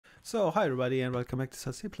So, hi everybody and welcome back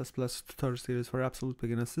to C++ tutorial series for absolute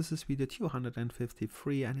beginners. This is video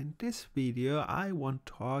 253, and in this video I want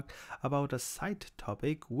to talk about a side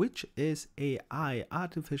topic, which is AI,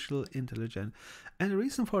 artificial intelligence. And the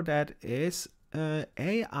reason for that is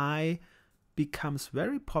AI becomes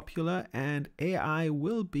very popular, and AI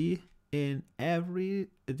will be in every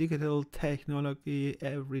digital technology,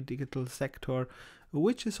 every digital sector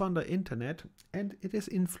which is on the internet, and it is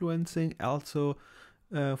influencing also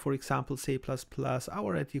for example, C++,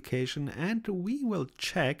 our education, and we will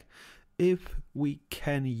check if we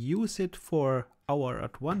can use it for our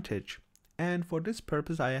advantage. And for this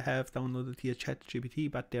purpose, I have downloaded here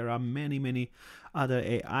ChatGPT, but there are many other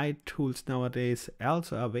AI tools nowadays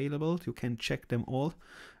also available. You can check them all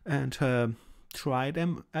and try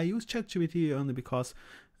them. I use ChatGPT only because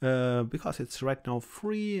it's right now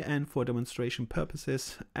free and for demonstration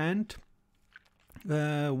purposes. And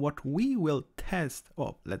what we will test,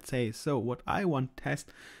 or let's say, so what I want to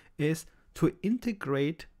test is to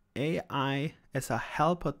integrate AI as a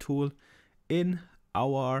helper tool in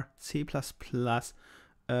our C++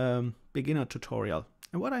 beginner tutorial.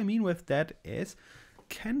 And what I mean with that is,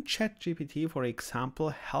 can ChatGPT, for example,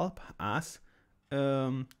 help us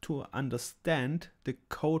to understand the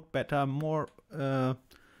code better, more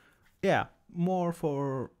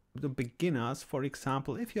for the beginners? For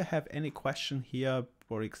example, if you have any question here,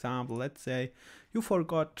 for example, let's say you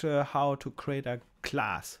forgot how to create a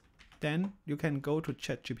class, then you can go to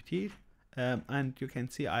ChatGPT and you can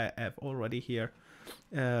see I have already here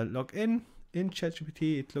log in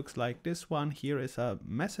ChatGPT. It looks like this one. Here is a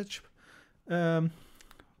message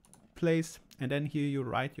place, and then here you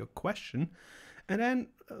write your question, and then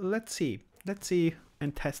let's see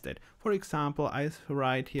and test it. For example, I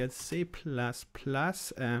write here C++,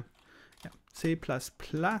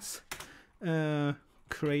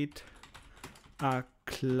 create a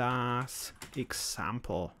class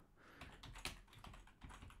example.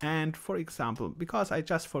 And for example, because I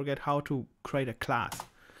just forget how to create a class,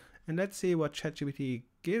 and let's see what ChatGPT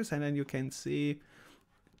gives, and then you can see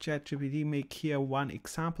ChatGPT make here one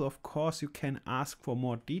example. Of course, you can ask for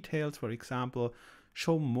more details, for example,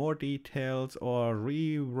 show more details or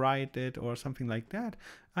rewrite it or something like that.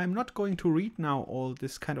 I'm not going to read now all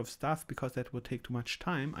this kind of stuff because that would take too much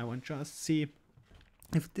time. I want just see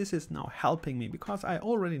if this is now helping me, because I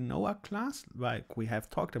already know a class, like we have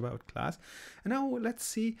talked about class. And now let's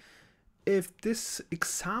see if this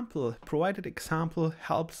example, provided example,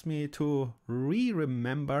 helps me to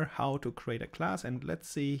remember how to create a class. And let's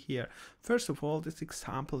see here. First of all, this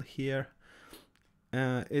example here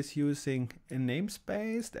is using a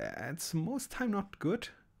namespace. That's most time not good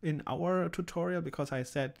in our tutorial, because I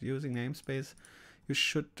said using namespace you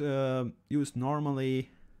should use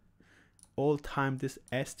normally all time this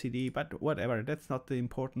std, but whatever, that's not the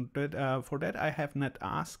important. For that I have not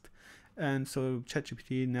asked, and so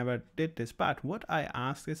ChatGPT never did this. But what I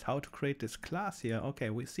asked is how to create this class here. Okay,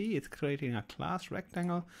 we see it's creating a class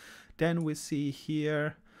rectangle. Then we see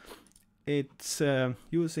here it's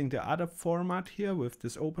using the other format here with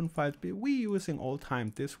this open file. We using all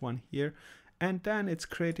time this one here, and then it's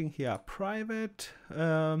creating here a private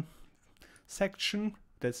section.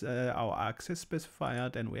 That's our access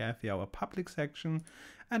specifier. Then we have here our public section,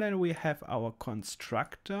 and then we have our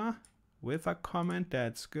constructor with a comment.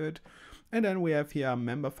 That's good. And then we have here a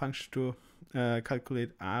member function to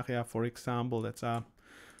calculate area, for example. That's a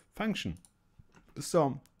function.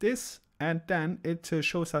 So this, and then it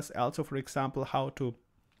shows us also, for example, how to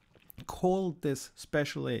call this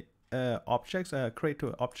specially objects, create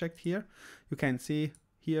to object here. You can see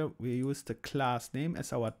here we use the class name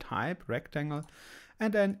as our type, rectangle,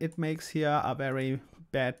 and then it makes here a very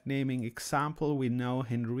bad naming example. We know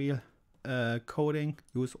in real coding,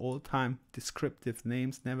 use all time descriptive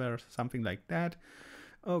names, never something like that.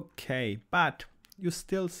 Okay, but you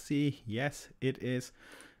still see, yes, it is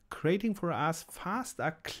creating for us fast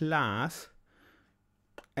a class.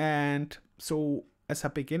 And so as a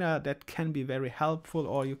beginner that can be very helpful.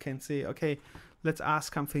 Or you can say, okay, let's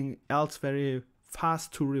ask something else very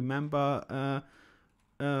fast to remember.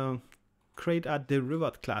 Create a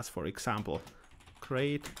derived class, for example.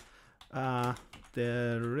 Create a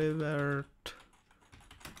derived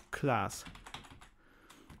class,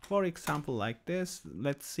 for example, like this.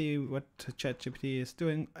 Let's see what ChatGPT is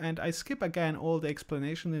doing, and I skip again all the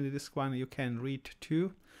explanation in this one. You can read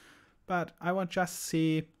too, but I want just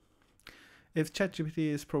see if ChatGPT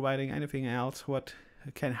is providing anything else what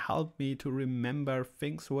can help me to remember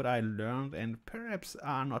things what I learned and perhaps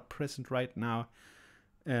are not present right now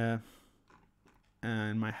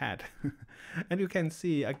in my head. And you can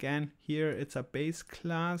see again here it's a base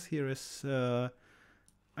class. Here is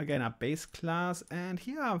again a base class, and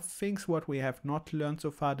here are things what we have not learned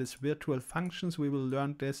so far. This virtual functions, we will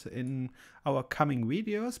learn this in our coming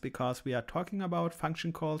videos because we are talking about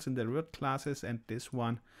function calls in the root classes, and this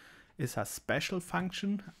one is a special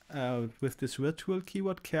function with this virtual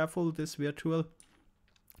keyword. Careful, this virtual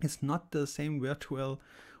is not the same virtual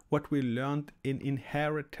what we learned in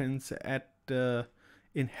inheritance at the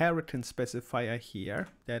inheritance specifier here,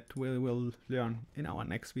 that we will learn in our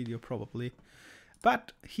next video probably.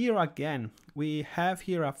 But here again, we have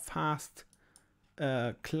here a fast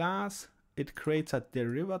class. It creates a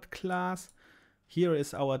derived class. Here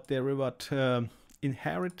is our derived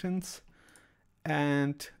inheritance.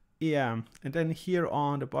 And yeah, and then here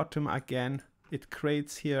on the bottom again, it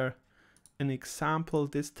creates here an example,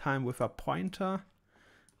 this time with a pointer.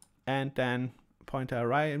 And then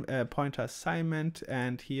pointer assignment,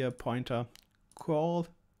 and here pointer call,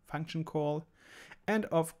 function call. And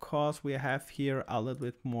of course, we have here a little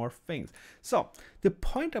bit more things. So the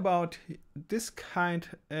point about this kind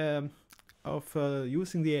of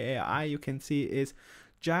using the AI, you can see, is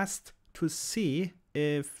just to see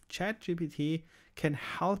if ChatGPT can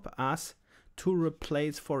help us to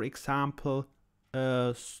replace, for example,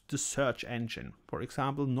 the search engine. For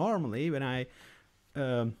example, normally when I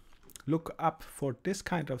look up for this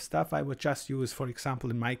kind of stuff, I would just use, for example,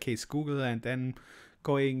 in my case, Google, and then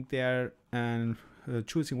going there and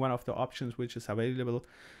choosing one of the options which is available.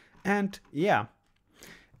 And yeah,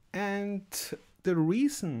 and the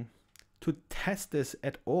reason to test this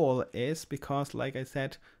at all is because, like I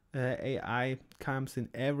said, AI comes in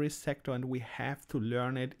every sector and we have to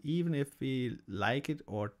learn it, even if we like it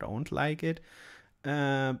or don't like it,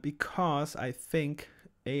 because I think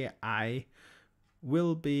AI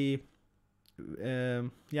will be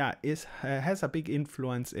has a big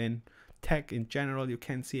influence in tech in general. You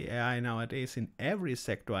can see AI nowadays in every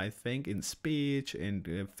sector, I think, in speech,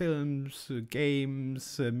 in films,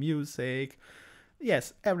 games, music.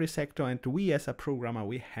 Yes, every sector, and we as a programmer,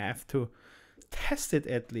 we have to test it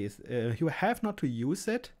at least. You have not to use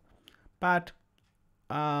it, but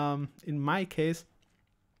in my case,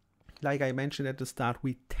 like I mentioned at the start,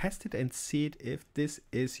 we test it and see it if this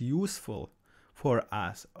is useful for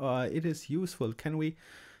us, or it is useful. Can we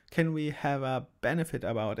have a benefit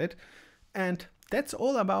about it? And that's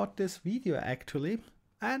all about this video actually.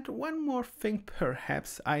 And one more thing,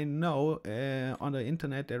 perhaps, I know on the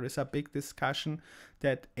internet there is a big discussion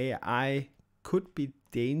that AI could be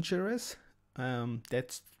dangerous.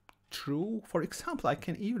 That's true. For example, I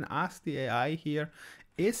can even ask the AI here,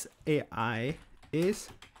 is AI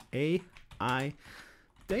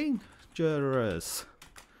dangerous?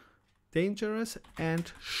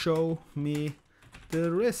 And show me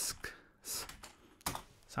the risks.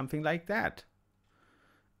 Something like that.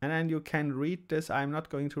 And then you can read this. I'm not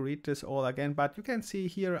going to read this all again, but you can see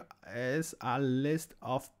here is a list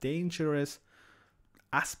of dangerous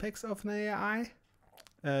aspects of an AI.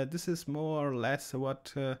 This is more or less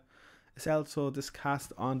what is also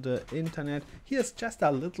discussed on the internet. Here's just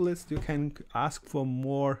a little list. You can ask for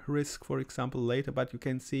more risk, for example, later, but you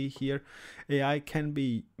can see here AI can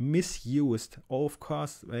be misused. Of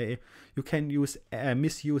course, you can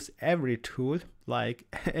misuse every tool like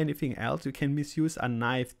anything else. You can misuse a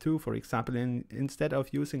knife too, for example, and instead of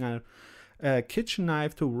using a kitchen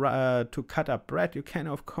knife to cut up bread, you can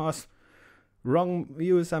of course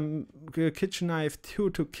use a kitchen knife too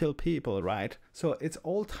to kill people, right? So it's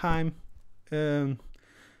all time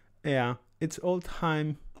it's all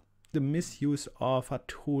time the misuse of a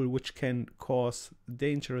tool which can cause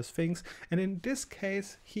dangerous things. And in this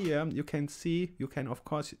case here, you can see you can of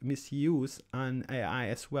course misuse an AI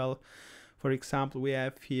as well. For example, we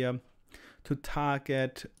have here to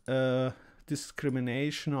target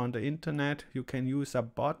discrimination on the internet. You can use a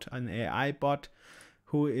bot, an AI bot,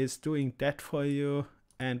 who is doing that for you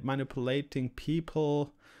and manipulating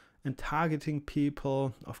people and targeting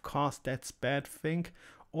people. Of course, that's bad thing.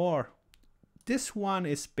 Or this one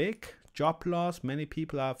is big, job loss. Many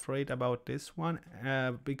people are afraid about this one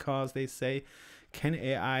because they say, can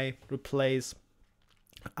AI replace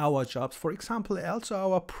our jobs? For example, also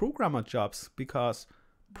our programmer jobs, because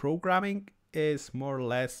programming is more or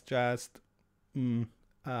less just a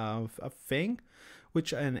thing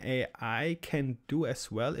which an AI can do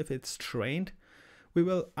as well if it's trained. We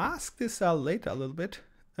will ask this later a little bit.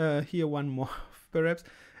 Here one more perhaps.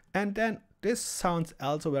 And then this sounds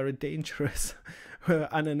also very dangerous.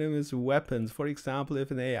 Anonymous weapons. For example,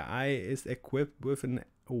 if an AI is equipped with a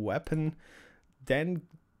weapon, then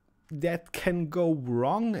that can go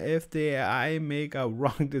wrong. If the AI make a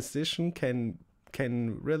wrong decision, can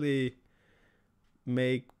really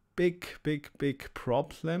make big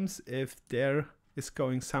problems if their is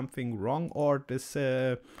going something wrong, or this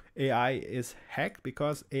AI is hacked,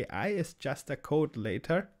 because AI is just a code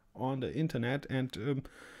later on the internet, and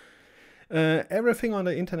everything on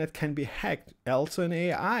the internet can be hacked, also in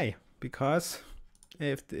AI, because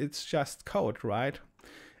if it's just code, right?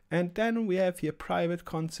 And then we have here private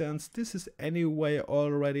concerns. This is anyway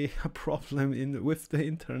already a problem with the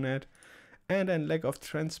internet. And then lack of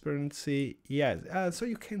transparency. Yes, so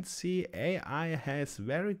you can see AI has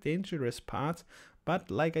very dangerous parts,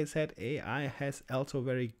 but like I said, AI has also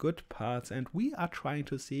very good parts, and we are trying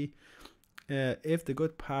to see if the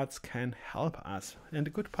good parts can help us. And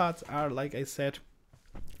the good parts are, like I said,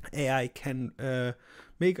 AI can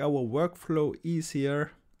make our workflow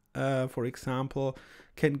easier. For example,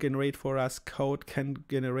 can generate for us code, can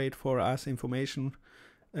generate for us information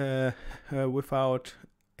without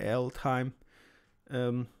L time.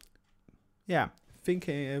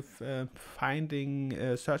 Thinking of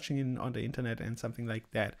finding, searching on the internet and something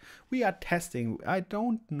like that. We are testing. I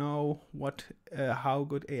don't know how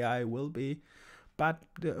good AI will be, but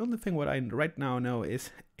the only thing what I right now know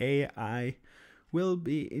is AI will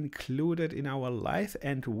be included in our life,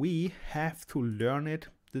 and we have to learn it.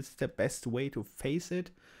 This is the best way to face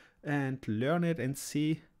it and learn it and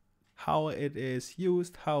see how it is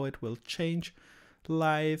used, how it will change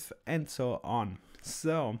life, and so on.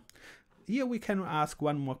 So here we can ask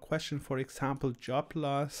one more question, for example, job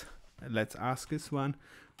loss. Let's ask this one.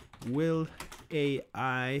 Will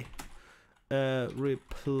AI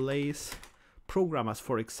replace programmers,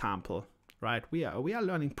 for example? Right, we are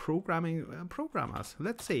learning programmers.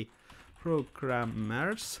 Let's see,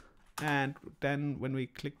 programmers. And then when we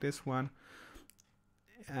click this one,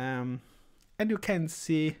 and you can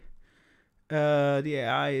see the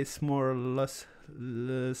AI is more or less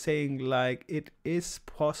saying like it is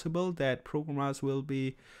possible that programmers will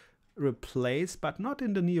be replaced, but not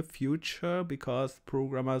in the near future, because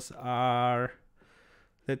programmers are,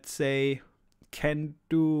 let's say, can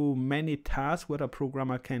do many tasks what a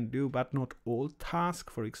programmer can do, but not all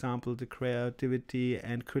tasks. For example, the creativity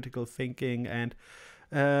and critical thinking, and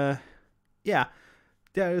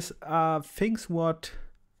there's things what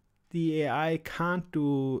the AI can't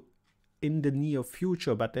do in the near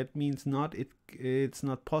future, but that means it's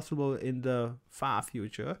not possible in the far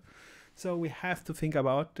future. So we have to think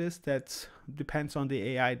about this. That depends on the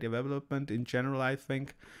AI development in general, I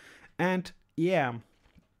think. And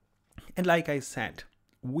and like I said,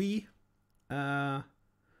 I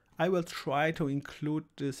will try to include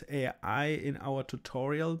this AI in our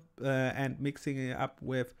tutorial and mixing it up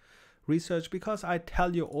with research, because I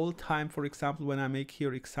tell you all time, for example, when I make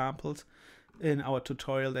here examples in our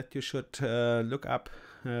tutorial, that you should look up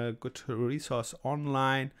good resource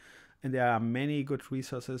online, and there are many good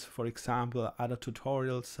resources. For example, other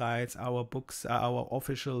tutorial sites, our books, our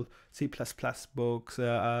official C++ books,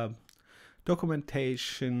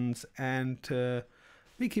 documentations, and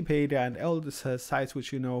Wikipedia, and all the sites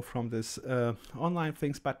which you know from this online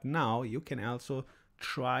things. But now you can also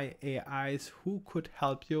try AIs who could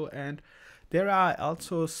help you, and there are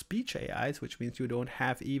also speech AIs, which means you don't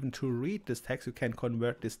have even to read this text. You can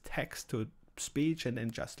convert this text to speech and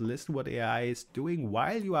then just listen what AI is doing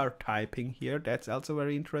while you are typing here. That's also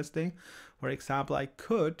very interesting. For example, I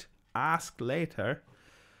could ask later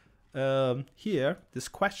here this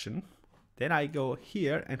question, then I go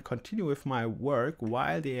here and continue with my work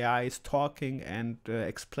while the AI is talking and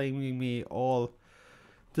explaining me all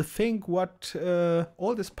the thing what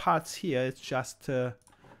all these parts here. It's just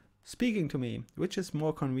speaking to me, which is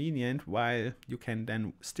more convenient, while you can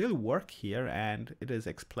then still work here and it is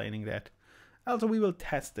explaining that. Also, we will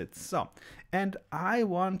test it. So, and I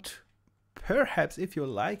want, perhaps if you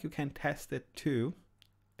like, you can test it too.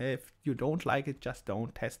 If you don't like it, just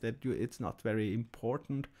don't test it. It's not very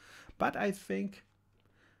important. But I think,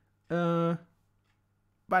 but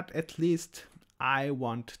at least I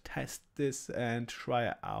want to test this and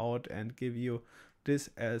try out and give you this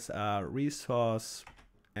as a resource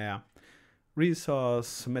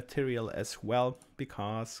material as well,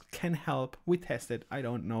 because can help. We test it. I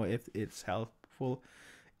don't know if it's helpful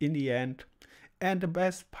in the end. And the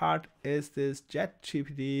best part is this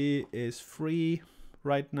ChatGPT is free.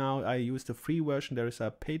 Right now I use the free version. There is a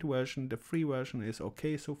paid version. The free version is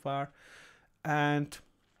okay so far. And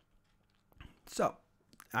so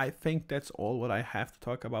I think that's all what I have to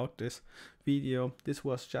talk about this video. This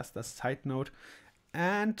was just a side note.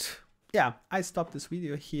 And yeah, I stop this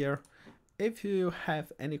video here. If you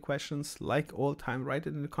have any questions, like all time, write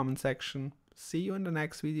it in the comment section. See you in the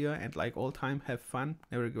next video, and like all time, have fun,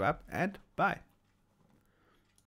 never give up, and bye.